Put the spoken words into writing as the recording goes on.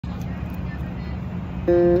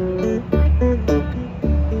The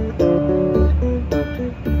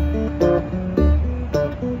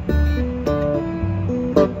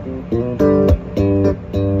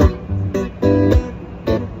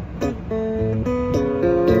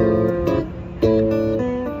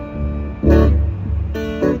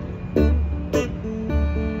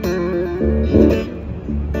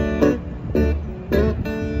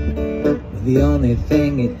only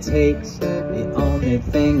thing it takes, the only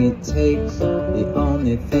thing it takes, the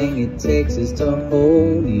only thing it takes is to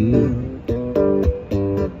hold you.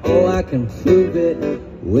 Oh, I can prove it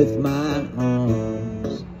with my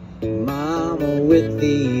arms, Mama, with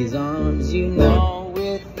these arms, you know,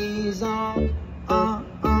 with these arms,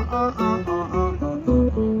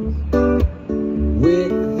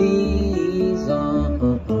 with these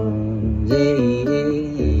arms, yeah.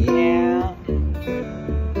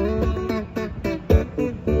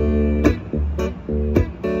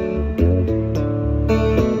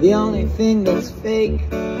 The only thing that's fake,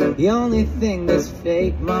 the only thing that's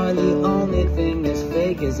fake, Mama, the only thing that's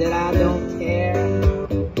fake is that I don't care.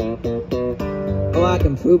 Oh, I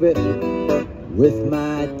can prove it with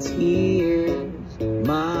my tears,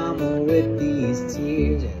 Mama, with these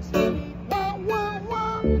tears.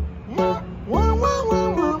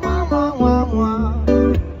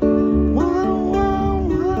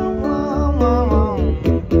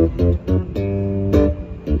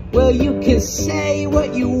 Well, you can say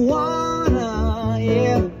what you wanna,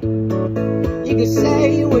 yeah. You can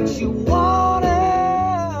say what you wanna.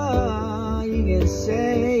 You can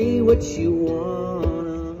say what you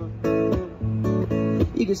wanna.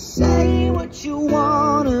 You can say what you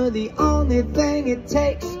wanna. The only thing it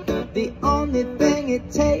takes, the only thing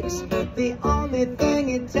it takes, the only thing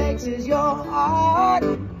it takes is your heart.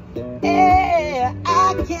 Yeah,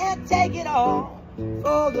 I can't take it all.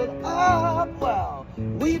 Fold it up, well,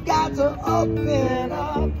 we've got to open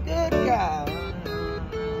up, good God.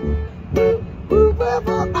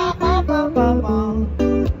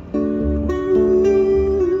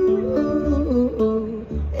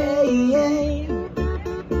 Hey, hey.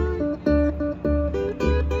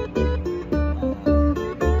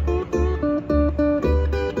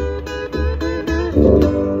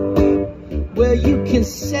 Well, you can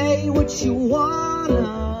say what you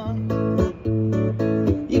wanna.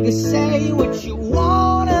 You can say what you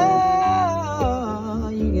wanna.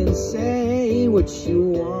 You can say what you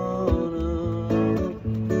wanna.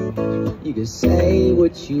 You can say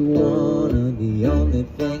what you wanna. The only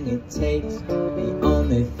thing it takes, the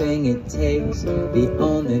only thing it takes, the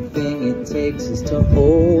only thing it takes is to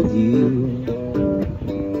hold you.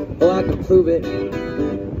 Oh, I can prove it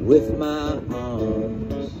with my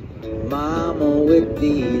arms, Mama, with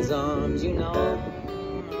these arms, you know.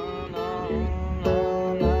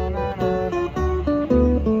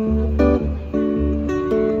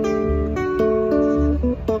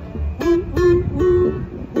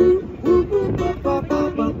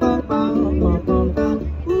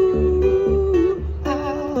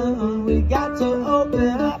 We got to open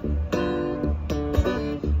up.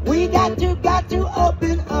 We got to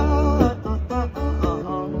open up.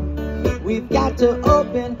 We've got to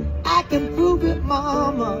open. I can prove it,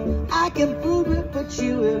 Mama. I can prove it, but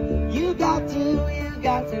you got to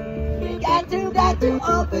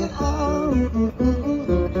open up.